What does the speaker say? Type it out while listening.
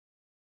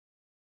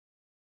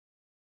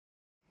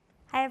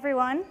Hi,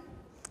 everyone.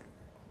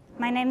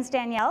 My name's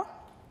Danielle.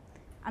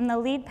 I'm the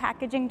lead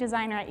packaging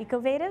designer at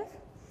Ecovative,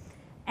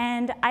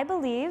 and I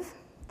believe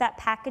that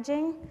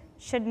packaging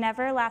should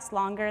never last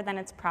longer than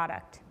its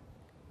product.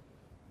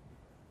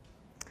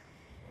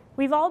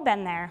 We've all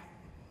been there.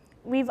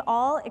 We've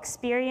all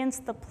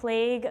experienced the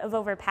plague of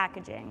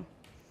overpackaging.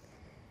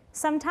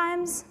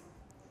 Sometimes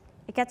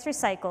it gets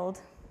recycled,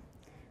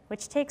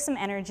 which takes some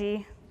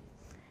energy.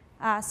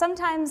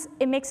 Sometimes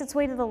it makes its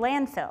way to the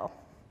landfill,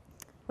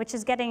 which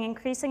is getting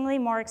increasingly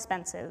more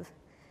expensive.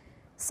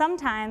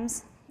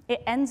 Sometimes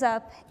it ends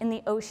up in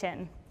the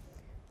ocean.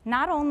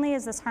 Not only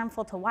is this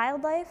harmful to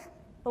wildlife,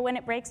 but when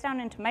it breaks down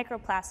into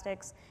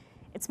microplastics,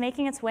 it's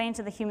making its way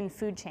into the human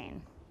food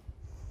chain.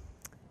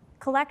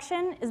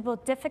 Collection is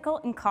both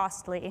difficult and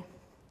costly,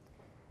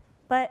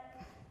 but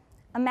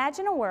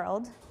imagine a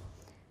world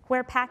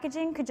where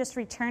packaging could just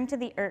return to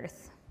the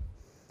earth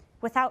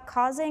without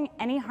causing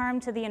any harm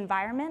to the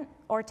environment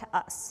or to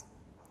us.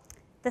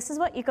 This is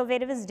what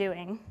Ecovative is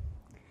doing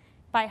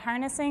by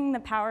harnessing the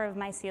power of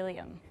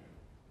mycelium.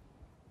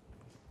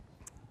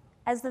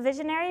 As the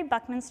visionary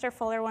Buckminster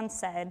Fuller once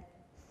said,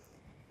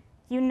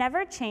 "You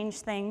never change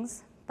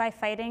things by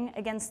fighting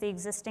against the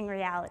existing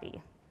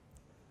reality.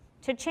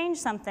 To change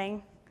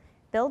something,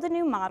 build a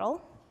new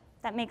model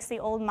that makes the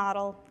old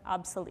model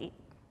obsolete."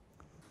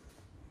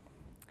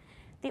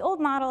 The old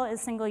model is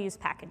single-use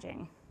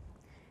packaging.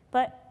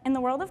 But in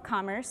the world of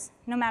commerce,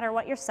 no matter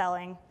what you're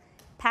selling,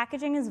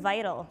 packaging is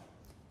vital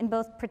in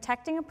both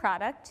protecting a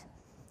product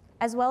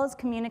as well as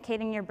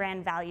communicating your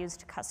brand values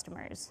to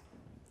customers.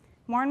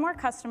 More and more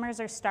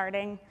customers are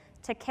starting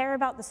to care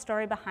about the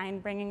story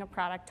behind bringing a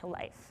product to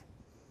life.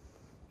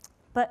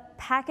 But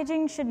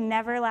packaging should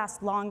never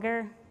last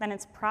longer than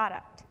its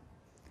product.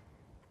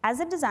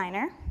 As a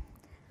designer,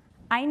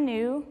 I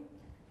knew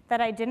that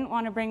I didn't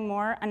want to bring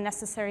more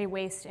unnecessary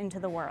waste into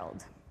the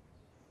world.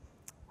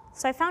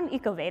 So I found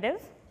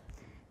Ecovative,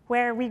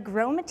 where we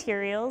grow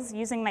materials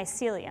using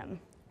mycelium,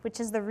 which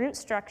is the root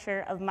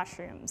structure of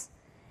mushrooms.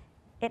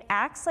 It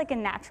acts like a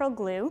natural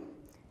glue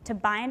to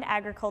bind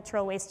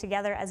agricultural waste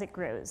together as it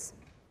grows.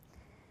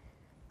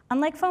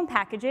 Unlike foam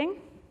packaging,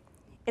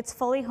 it's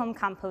fully home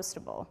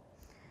compostable.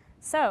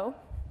 So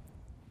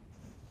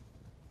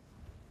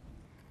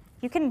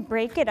you can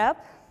break it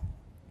up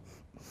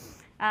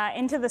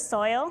into the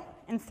soil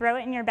and throw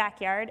it in your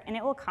backyard, and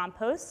it will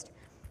compost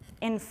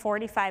in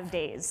 45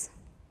 days.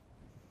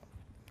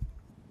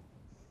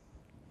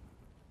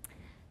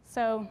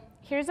 So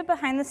here's a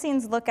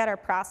behind-the-scenes look at our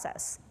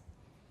process.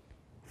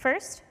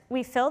 First,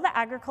 we fill the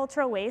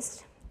agricultural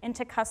waste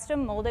into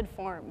custom molded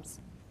forms.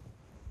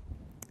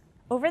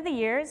 Over the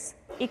years,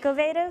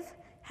 Ecovative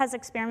has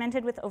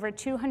experimented with over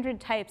 200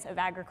 types of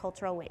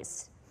agricultural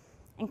waste,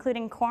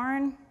 including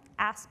corn,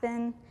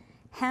 aspen,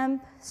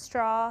 hemp,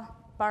 straw,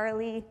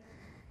 barley,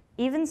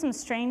 even some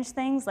strange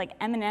things like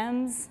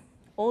M&Ms,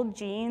 old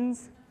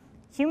jeans,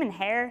 human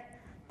hair.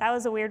 That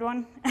was a weird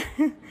one.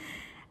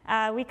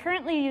 We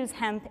currently use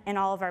hemp in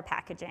all of our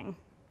packaging.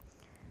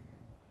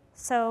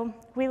 So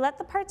we let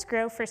the parts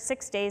grow for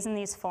 6 days in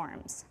these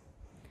forms.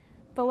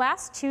 The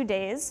last 2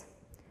 days,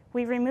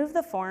 we remove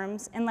the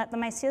forms and let the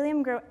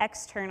mycelium grow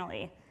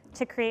externally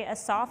to create a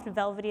soft,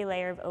 velvety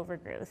layer of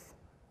overgrowth.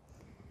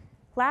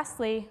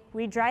 Lastly,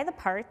 we dry the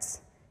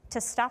parts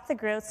to stop the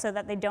growth so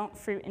that they don't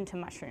fruit into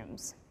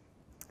mushrooms.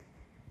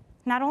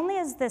 Not only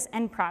is this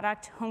end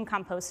product home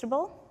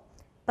compostable,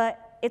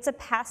 but it's a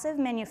passive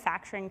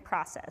manufacturing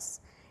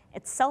process.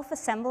 It's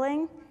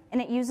self-assembling,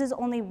 and it uses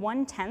only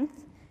 1/10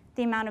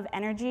 the amount of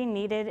energy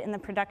needed in the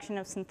production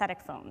of synthetic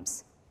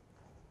foams.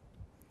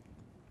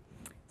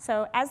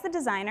 So as the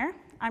designer,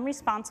 I'm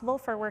responsible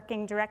for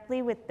working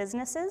directly with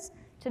businesses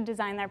to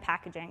design their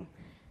packaging.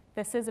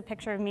 This is a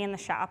picture of me in the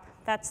shop.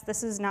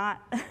 This is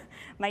not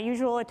my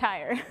usual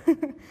attire.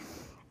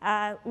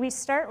 We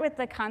start with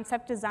the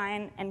concept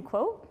design and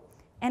quote,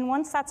 and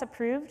once that's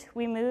approved,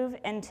 we move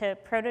into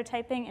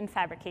prototyping and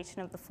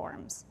fabrication of the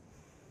forms.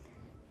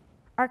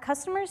 Our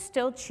customers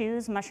still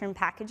choose mushroom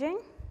packaging,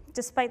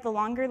 despite the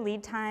longer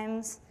lead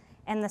times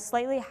and the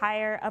slightly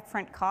higher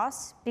upfront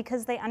costs,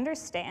 because they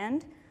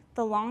understand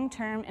the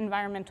long-term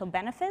environmental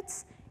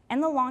benefits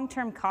and the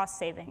long-term cost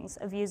savings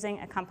of using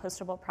a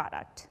compostable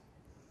product.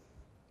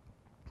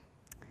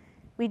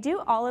 We do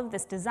all of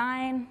this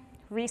design,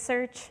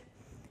 research,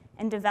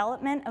 and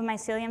development of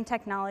mycelium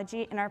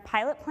technology in our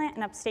pilot plant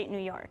in upstate New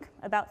York,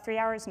 about 3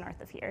 hours north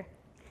of here,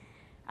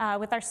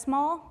 with our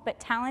small but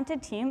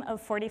talented team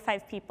of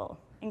 45 people,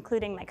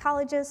 including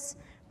mycologists,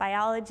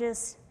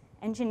 biologists,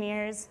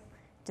 engineers,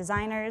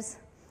 designers,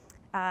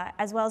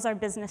 as well as our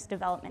business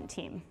development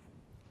team.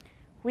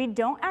 We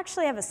don't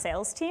actually have a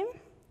sales team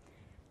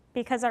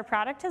because our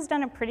product has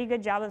done a pretty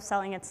good job of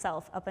selling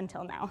itself up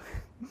until now.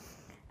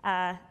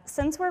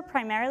 Since we're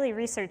primarily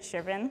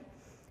research-driven,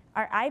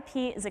 our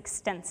IP is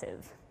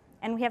extensive,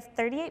 and we have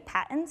 38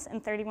 patents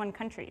in 31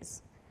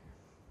 countries.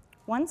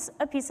 Once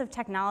a piece of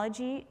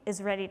technology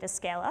is ready to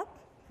scale up,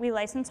 we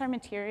license our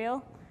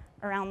material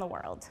around the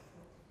world.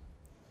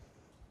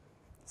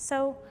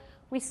 So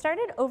We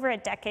started over a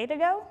decade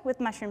ago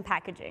with mushroom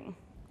packaging.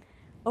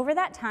 Over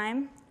that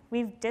time,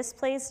 we've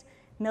displaced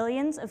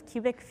millions of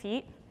cubic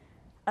feet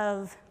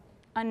of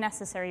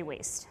unnecessary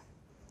waste.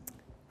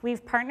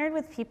 We've partnered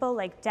with people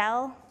like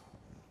Dell,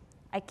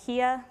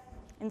 IKEA,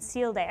 and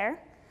Sealed Air.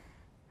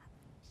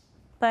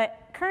 But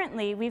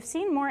currently, we've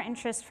seen more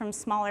interest from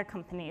smaller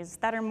companies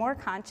that are more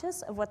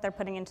conscious of what they're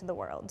putting into the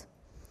world.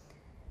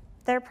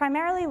 They're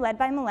primarily led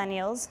by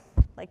millennials,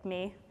 like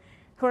me,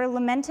 who are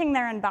lamenting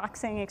their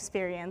unboxing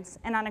experience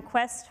and on a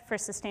quest for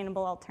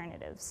sustainable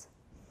alternatives.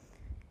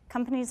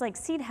 Companies like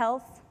Seed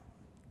Health,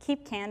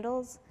 Keep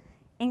Candles,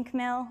 Ink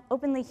Mill,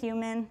 Openly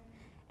Human,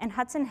 and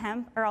Hudson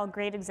Hemp are all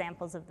great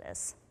examples of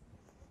this.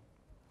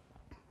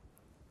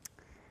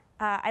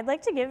 I'd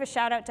like to give a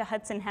shout out to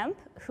Hudson Hemp,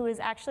 who is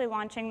actually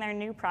launching their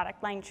new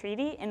product line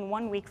Treaty in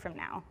 1 week from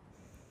now.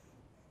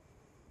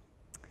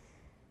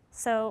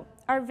 So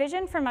our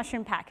vision for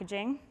mushroom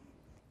packaging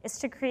is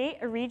to create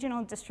a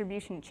regional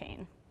distribution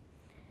chain.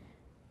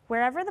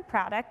 Wherever the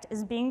product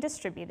is being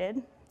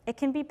distributed, it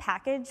can be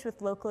packaged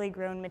with locally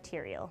grown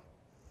material.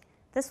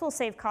 This will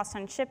save costs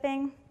on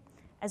shipping,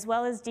 as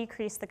well as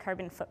decrease the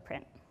carbon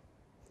footprint.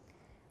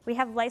 We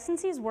have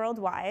licensees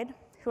worldwide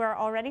who are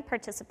already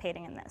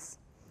participating in this.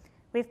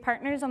 We have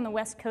partners on the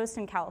West Coast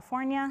in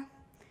California.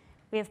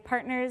 We have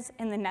partners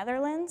in the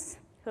Netherlands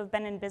who have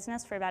been in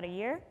business for about a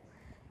year.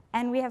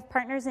 And we have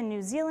partners in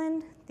New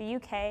Zealand, the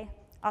UK,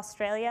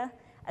 Australia,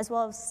 as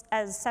well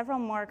as several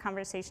more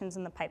conversations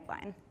in the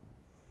pipeline.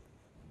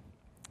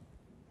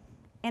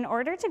 In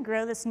order to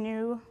grow this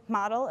new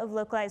model of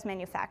localized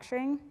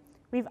manufacturing,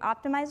 we've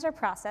optimized our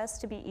process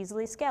to be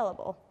easily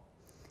scalable.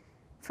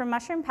 For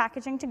mushroom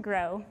packaging to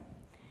grow,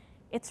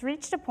 it's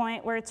reached a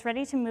point where it's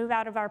ready to move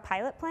out of our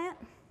pilot plant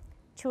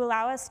to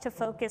allow us to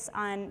focus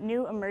on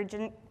new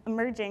emerging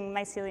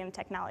mycelium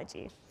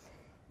technology,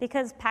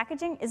 because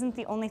packaging isn't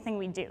the only thing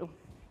we do.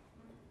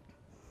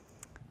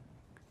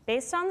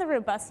 Based on the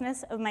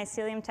robustness of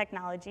mycelium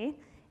technology,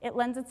 it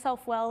lends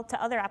itself well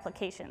to other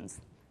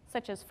applications,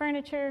 such as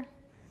furniture,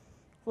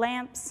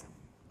 lamps,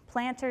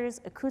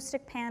 planters,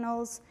 acoustic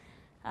panels,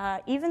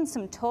 even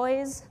some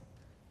toys,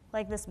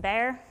 like this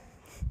bear.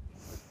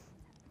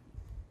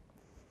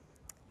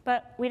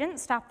 But we didn't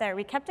stop there.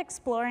 We kept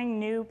exploring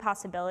new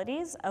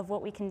possibilities of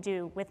what we can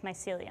do with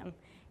mycelium.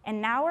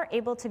 And now we're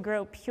able to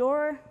grow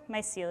pure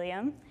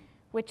mycelium,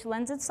 which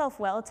lends itself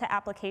well to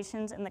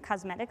applications in the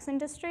cosmetics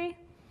industry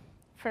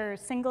for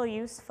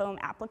single-use foam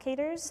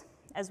applicators,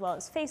 as well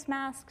as face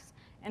masks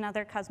and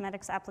other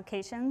cosmetics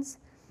applications,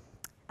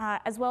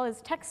 as well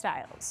as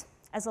textiles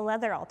as a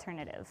leather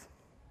alternative.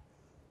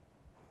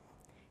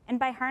 And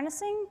by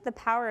harnessing the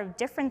power of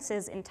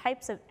differences in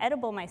types of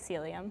edible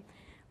mycelium,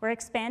 we're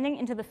expanding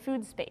into the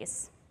food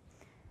space.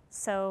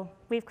 So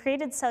we've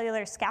created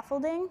cellular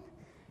scaffolding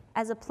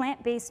as a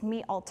plant-based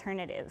meat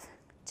alternative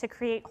to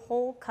create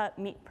whole-cut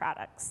meat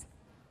products.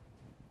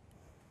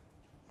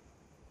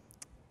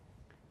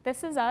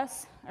 This is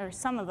us, or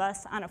some of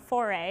us, on a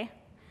foray.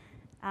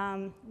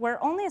 We're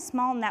only a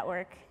small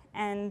network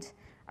and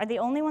are the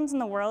only ones in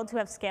the world who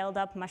have scaled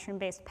up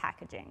mushroom-based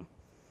packaging.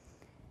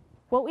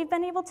 What we've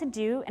been able to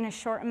do in a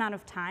short amount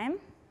of time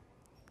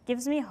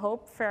gives me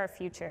hope for our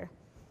future.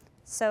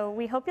 So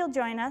we hope you'll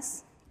join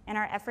us in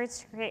our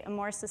efforts to create a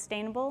more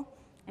sustainable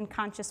and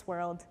conscious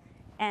world.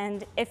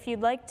 And if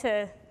you'd like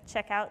to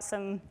check out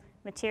some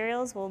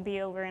materials, we'll be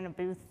over in a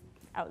booth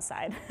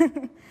outside.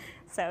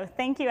 So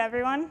thank you,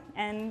 everyone,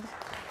 and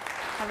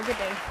have a good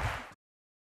day.